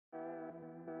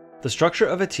The structure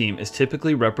of a team is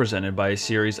typically represented by a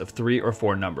series of 3 or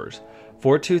 4 numbers: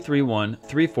 4-2-3-1,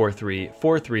 3-4-3,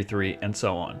 4-3-3, and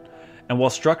so on. And while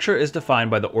structure is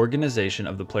defined by the organization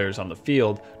of the players on the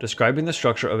field, describing the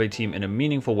structure of a team in a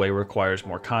meaningful way requires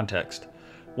more context.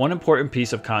 One important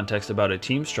piece of context about a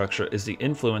team structure is the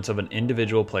influence of an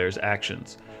individual player's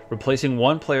actions. Replacing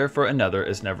one player for another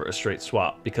is never a straight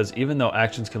swap, because even though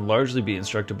actions can largely be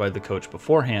instructed by the coach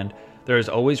beforehand, there is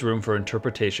always room for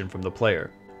interpretation from the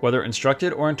player. Whether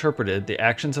instructed or interpreted, the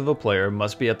actions of a player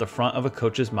must be at the front of a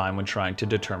coach's mind when trying to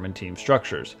determine team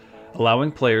structures.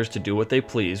 Allowing players to do what they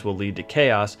please will lead to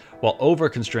chaos, while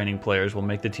over-constraining players will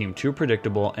make the team too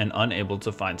predictable and unable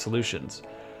to find solutions.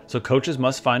 So coaches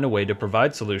must find a way to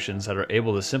provide solutions that are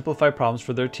able to simplify problems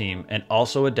for their team and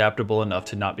also adaptable enough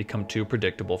to not become too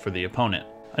predictable for the opponent.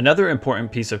 Another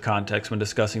important piece of context when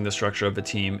discussing the structure of a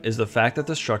team is the fact that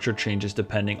the structure changes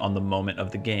depending on the moment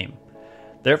of the game.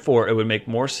 Therefore, it would make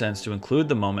more sense to include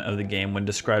the moment of the game when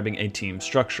describing a team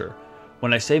structure.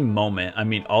 When I say moment, I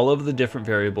mean all of the different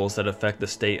variables that affect the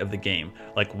state of the game,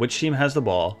 like which team has the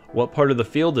ball, what part of the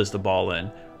field is the ball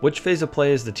in, which phase of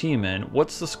play is the team in,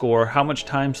 what's the score, how much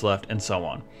time's left, and so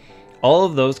on. All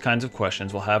of those kinds of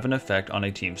questions will have an effect on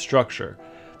a team structure.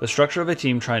 The structure of a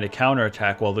team trying to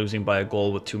counterattack while losing by a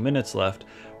goal with 2 minutes left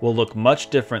will look much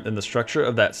different than the structure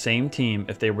of that same team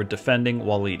if they were defending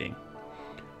while leading.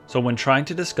 So when trying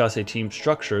to discuss a team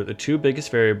structure, the two biggest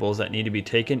variables that need to be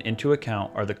taken into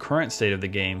account are the current state of the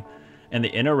game and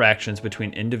the interactions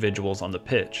between individuals on the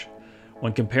pitch.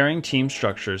 When comparing team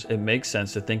structures, it makes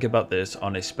sense to think about this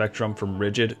on a spectrum from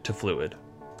rigid to fluid.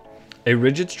 A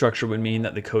rigid structure would mean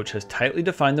that the coach has tightly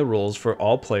defined the roles for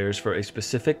all players for a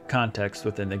specific context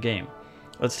within the game.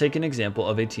 Let's take an example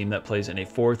of a team that plays in a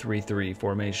 4-3-3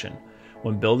 formation.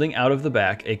 When building out of the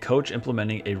back, a coach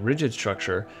implementing a rigid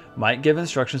structure might give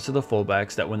instructions to the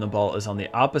fullbacks that when the ball is on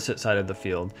the opposite side of the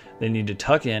field, they need to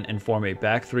tuck in and form a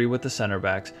back three with the center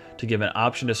backs to give an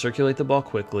option to circulate the ball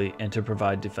quickly and to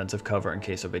provide defensive cover in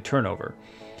case of a turnover.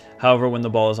 However, when the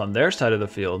ball is on their side of the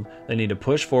field, they need to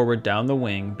push forward down the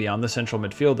wing beyond the central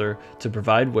midfielder to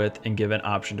provide width and give an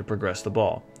option to progress the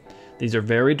ball. These are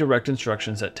very direct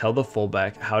instructions that tell the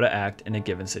fullback how to act in a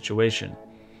given situation.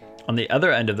 On the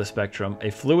other end of the spectrum,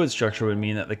 a fluid structure would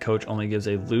mean that the coach only gives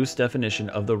a loose definition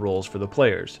of the roles for the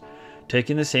players.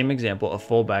 Taking the same example of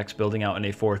fullbacks building out in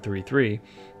a 4-3-3,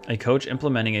 a coach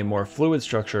implementing a more fluid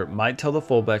structure might tell the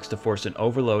fullbacks to force an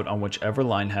overload on whichever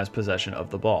line has possession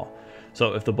of the ball.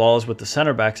 So if the ball is with the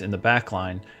center backs in the back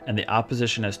line and the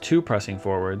opposition has 2 pressing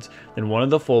forwards, then one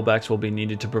of the fullbacks will be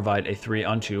needed to provide a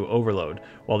 3-on-2 overload,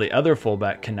 while the other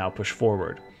fullback can now push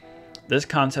forward. This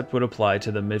concept would apply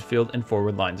to the midfield and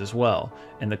forward lines as well,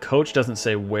 and the coach doesn't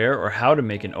say where or how to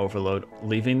make an overload,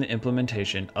 leaving the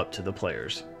implementation up to the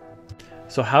players.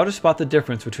 So how to spot the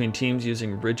difference between teams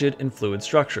using rigid and fluid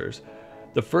structures?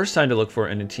 The first sign to look for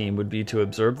in a team would be to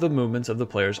observe the movements of the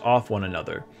players off one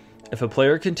another. If a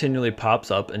player continually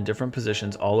pops up in different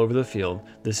positions all over the field,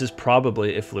 this is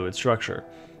probably a fluid structure.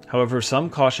 However, some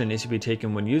caution needs to be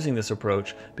taken when using this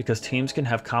approach because teams can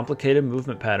have complicated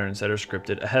movement patterns that are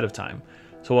scripted ahead of time.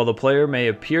 So while the player may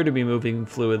appear to be moving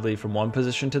fluidly from one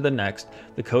position to the next,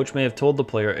 the coach may have told the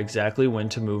player exactly when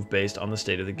to move based on the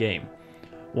state of the game.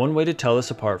 One way to tell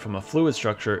this apart from a fluid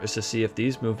structure is to see if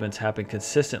these movements happen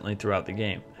consistently throughout the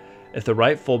game. If the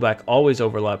right fullback always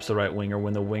overlaps the right winger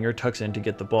when the winger tucks in to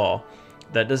get the ball,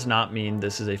 that does not mean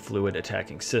this is a fluid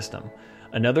attacking system.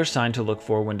 Another sign to look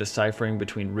for when deciphering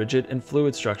between rigid and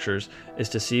fluid structures is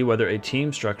to see whether a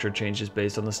team structure changes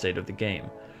based on the state of the game.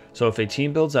 So if a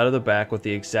team builds out of the back with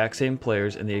the exact same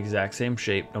players in the exact same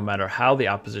shape no matter how the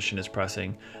opposition is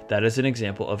pressing, that is an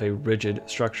example of a rigid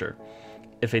structure.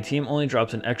 If a team only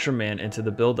drops an extra man into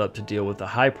the build-up to deal with the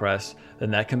high press,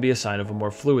 then that can be a sign of a more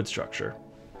fluid structure.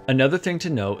 Another thing to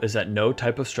note is that no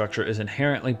type of structure is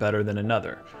inherently better than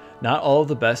another. Not all of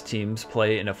the best teams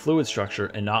play in a fluid structure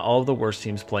and not all of the worst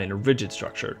teams play in a rigid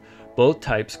structure. Both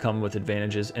types come with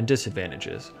advantages and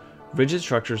disadvantages. Rigid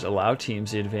structures allow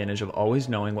teams the advantage of always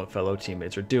knowing what fellow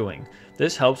teammates are doing.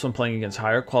 This helps when playing against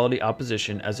higher quality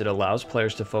opposition as it allows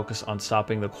players to focus on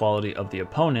stopping the quality of the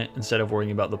opponent instead of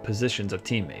worrying about the positions of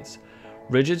teammates.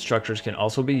 Rigid structures can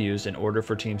also be used in order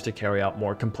for teams to carry out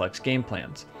more complex game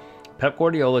plans. Pep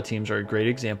Guardiola teams are a great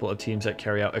example of teams that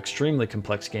carry out extremely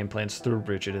complex game plans through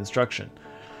rigid instruction.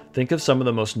 Think of some of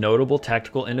the most notable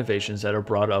tactical innovations that are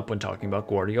brought up when talking about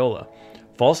Guardiola.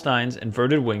 False nines,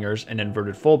 inverted wingers, and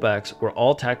inverted fullbacks were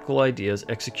all tactical ideas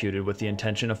executed with the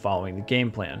intention of following the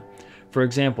game plan. For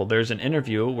example, there's an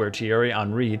interview where Thierry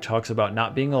Henry talks about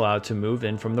not being allowed to move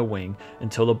in from the wing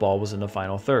until the ball was in the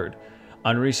final third.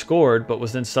 Henry scored, but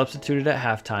was then substituted at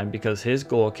halftime because his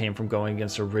goal came from going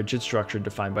against a rigid structure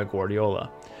defined by Guardiola.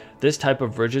 This type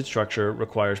of rigid structure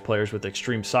requires players with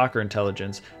extreme soccer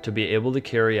intelligence to be able to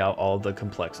carry out all of the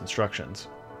complex instructions.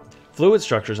 Fluid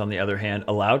structures, on the other hand,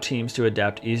 allow teams to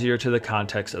adapt easier to the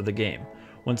context of the game.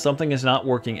 When something is not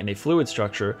working in a fluid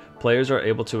structure, players are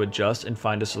able to adjust and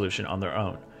find a solution on their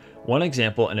own. One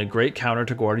example and a great counter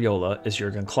to Guardiola is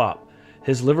Jurgen Klopp.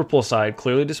 His Liverpool side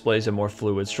clearly displays a more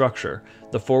fluid structure.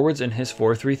 The forwards in his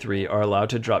 4-3-3 are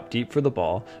allowed to drop deep for the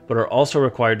ball, but are also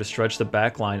required to stretch the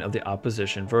back line of the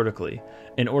opposition vertically.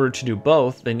 In order to do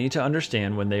both, they need to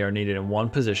understand when they are needed in one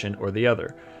position or the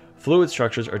other. Fluid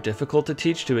structures are difficult to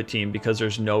teach to a team because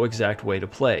there's no exact way to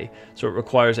play, so it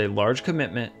requires a large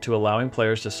commitment to allowing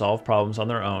players to solve problems on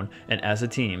their own and as a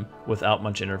team without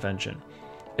much intervention.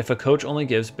 If a coach only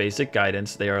gives basic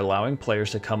guidance, they are allowing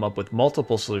players to come up with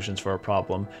multiple solutions for a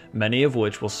problem, many of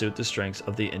which will suit the strengths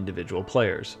of the individual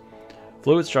players.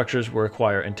 Fluid structures will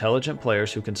require intelligent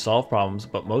players who can solve problems,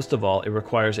 but most of all, it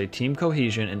requires a team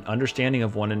cohesion and understanding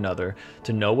of one another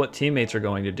to know what teammates are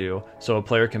going to do, so a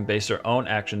player can base their own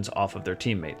actions off of their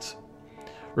teammates.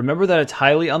 Remember that it's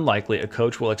highly unlikely a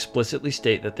coach will explicitly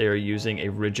state that they are using a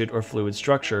rigid or fluid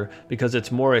structure because it's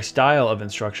more a style of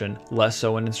instruction, less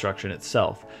so an instruction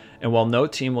itself. And while no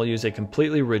team will use a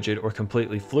completely rigid or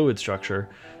completely fluid structure,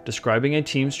 describing a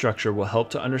team structure will help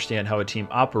to understand how a team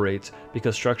operates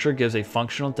because structure gives a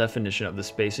functional definition of the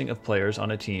spacing of players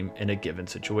on a team in a given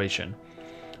situation.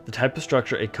 The type of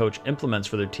structure a coach implements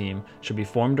for their team should be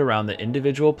formed around the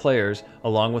individual players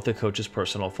along with the coach's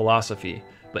personal philosophy,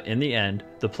 but in the end,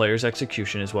 the player's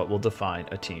execution is what will define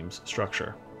a team's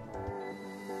structure.